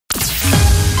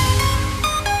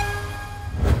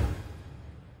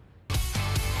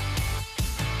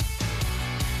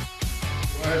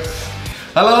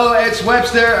Hello, it's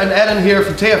Webster and Erin here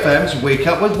from TFM's Wake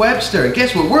Up with Webster. And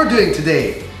guess what we're doing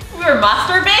today? We're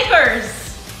master bakers.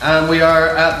 And we are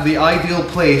at the ideal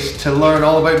place to learn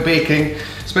all about baking,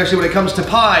 especially when it comes to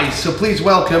pies. So please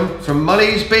welcome, from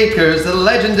Money's Bakers, the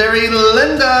legendary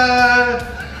Linda.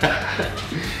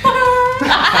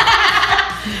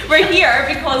 We're here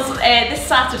because this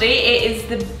Saturday it is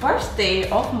the birthday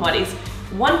of Murray's.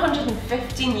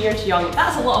 115 years young.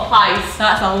 That's a lot of pies.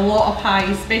 That's a lot of pies,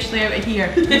 especially out of here.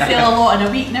 They sell a lot in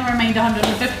a week, never mind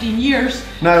 115 years.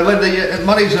 Now Linda,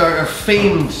 Murray's are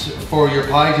famed for your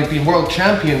pies. You've been world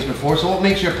champions before, so what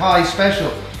makes your pies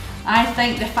special? I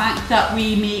think the fact that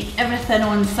we make everything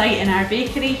on site in our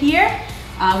bakery here.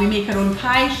 We make our own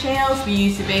pie shells, we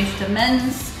use the best of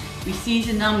mince, we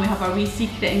season them, we have our wee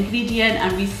secret ingredient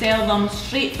and we sell them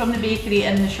straight from the bakery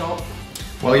in the shop.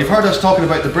 Well, you've heard us talking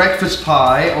about the breakfast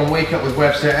pie on Wake Up with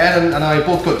Webster. Erin and I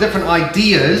both got different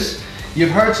ideas.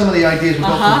 You've heard some of the ideas we've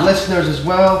got from listeners as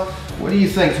well. What do you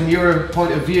think, from your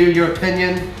point of view, your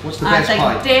opinion? What's the best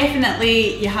pie? I think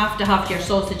definitely you have to have your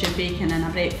sausage and bacon in a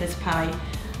breakfast pie.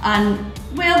 And,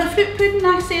 well, the fruit pudding,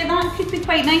 I say that could be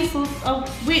quite nice. I'll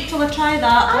wait till I try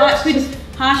that. Black pudding,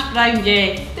 hash brown,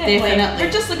 yeah, definitely.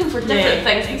 We're just looking for different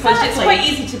things because it's quite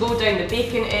easy to go down the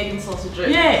bacon, egg and sausage route.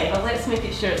 Yeah. But let's make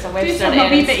it sure it's a Do Webster something a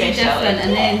wee bit special. different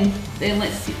and then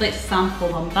let's sample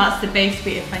them. That's the best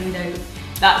way to find out.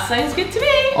 That sounds good to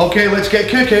me. Okay, let's get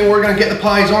cooking. We're going to get the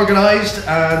pies organised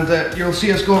and you'll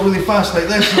see us going really fast like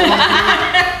this.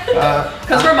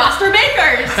 Because we're master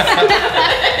bakers.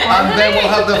 And then we'll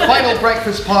have the final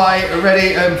breakfast pie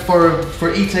ready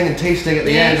for eating and tasting at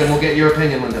the end, and we'll get your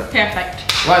opinion, Linda.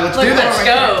 Perfect. Right, let's do this. Let's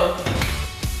go.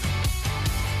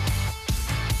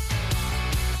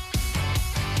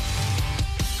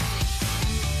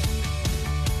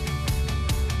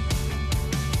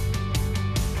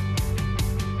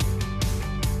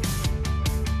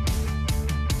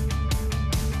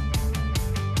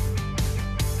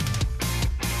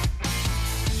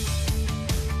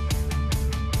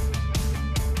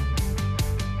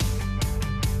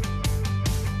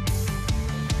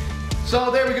 So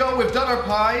there we go, we've done our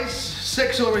pies.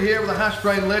 6 over here with a hash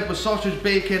brown lid with sausage,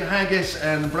 bacon, haggis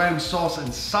and brown sauce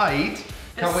inside.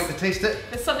 Can't wait to taste it.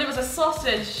 This Sunday was a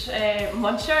sausage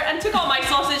muncher and took all my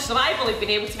sausage, so I've only been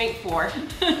able to make 4.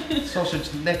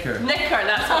 Sausage knicker. Knicker,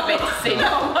 that's what I meant to say,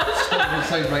 not much. That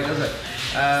sounds right, does it?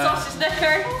 Sausage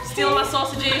knicker, stealing my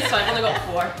sausages, so I've only got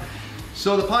 4.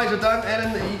 So the pies are done.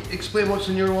 Erin, explain what's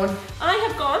in your one. I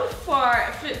have gone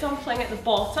for fruit dumpling at the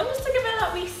bottom, just to give it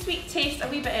that wee sweet taste, a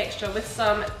wee bit extra, with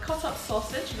some cut up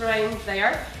sausage round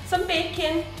there, some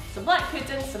bacon, some black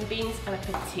pudding, some beans and a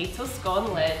potato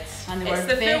scone lid. And it's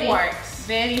the full works.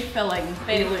 Very filling.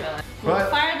 Very filling. We'll Right.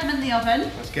 fire them in the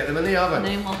oven. Let's get them in the oven. And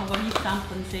then we'll have a wee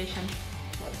sampling session.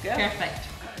 Let's go. Perfect.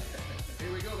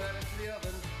 Here we go then, into the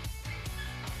oven.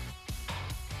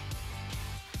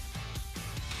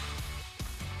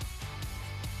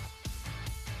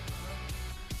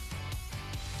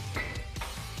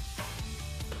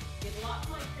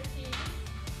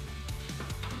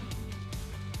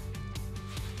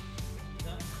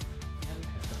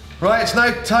 Right, it's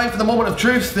now time for the moment of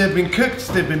truth. They've been cooked,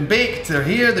 they've been baked, they're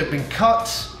here, they've been cut.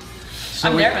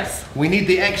 So I'm nervous. We need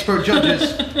the expert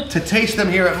judges to taste them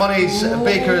here at Money's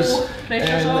Bakers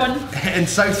in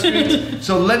South Street.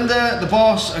 So Linda, the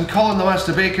boss, and Colin, the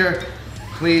master baker,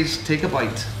 please take a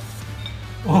bite.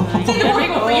 There we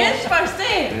go. Yes, first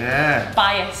day. Yeah.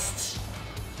 Biased.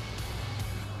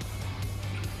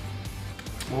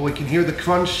 Well, we can hear the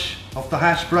crunch of the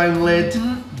hash brown lid.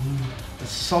 The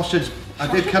sausage,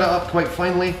 I did cut it up quite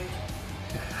finely.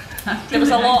 There was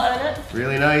a lot in it.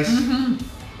 Really nice. And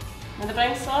the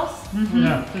brown sauce.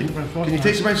 Yeah. Can you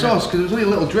taste the brown sauce? Because there's only a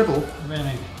little dribble. Very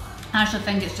nice. I actually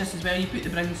think it's just as well you put the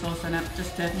brown sauce in it,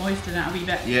 just to moisten it a wee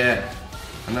bit. Yeah.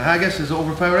 And the haggis is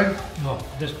overpowering. No,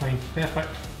 just fine. Perfect.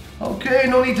 Okay,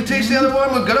 no need to taste the other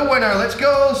one. We've got a winner. Let's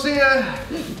go. See ya.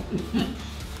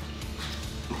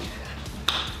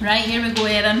 Right, here we go,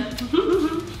 Erin.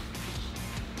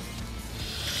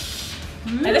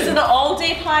 And this is an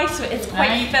all-day pie, so it's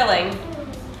quite filling.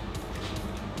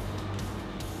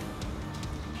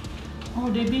 Oh,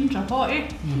 the beans are hot, eh?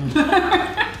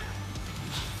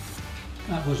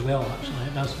 That goes well, actually.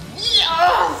 It does.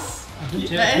 Yes! I did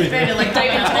say That it is very like Down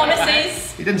in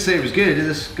Thomas's. He didn't say it was good. It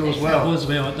just goes It well. goes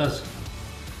well, it does.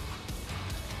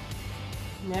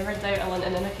 Never doubt a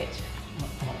Linton in a kitchen.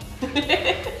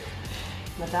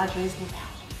 My dad raised me well.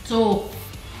 So,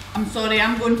 I'm sorry,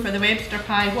 I'm going for the Webster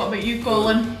pie. What about you,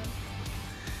 Colin?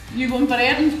 You going for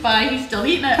Erin's pie? He's still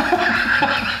eating it.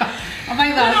 I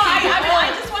think that's I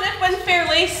just want to win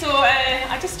fairly. Saturday, so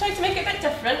I just tried to make it a bit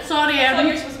different. Sorry, I thought Erin.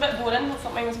 yours was a bit boring. I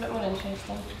thought mine was a bit more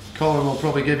interesting. Colin will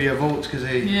probably give you a vote because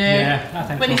he Yeah. I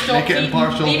think When so. he stops make it eating.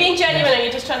 impartial. Are you being genuine or are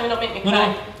you just trying to not make me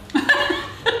cry?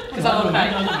 Because I will cry.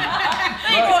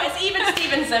 There you go, it's even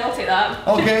Stevens then, I'll take that.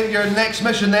 Okay, your next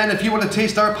mission then, if you want to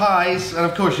taste our pies, and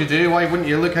of course you do, why wouldn't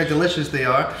you? Look how delicious they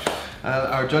are.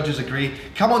 Our judges agree.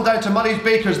 Come on down to Murray's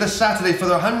Bakers this Saturday for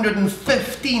their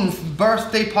 115th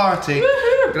birthday party.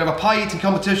 We're going to have a pie eating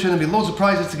competition, there'll be loads of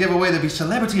prizes to give away, there'll be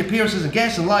celebrity appearances and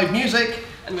guests and live music.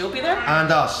 And we'll be there.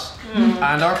 And us.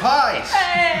 And our pies.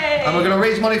 Hey! And we're going to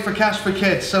raise money for Cash for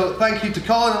Kids. So thank you to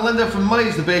Colin and Linda from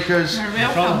Murray's the Bakers. You're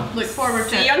welcome. Look forward to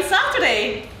See it. you on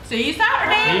Saturday. See you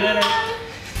Saturday. See you later.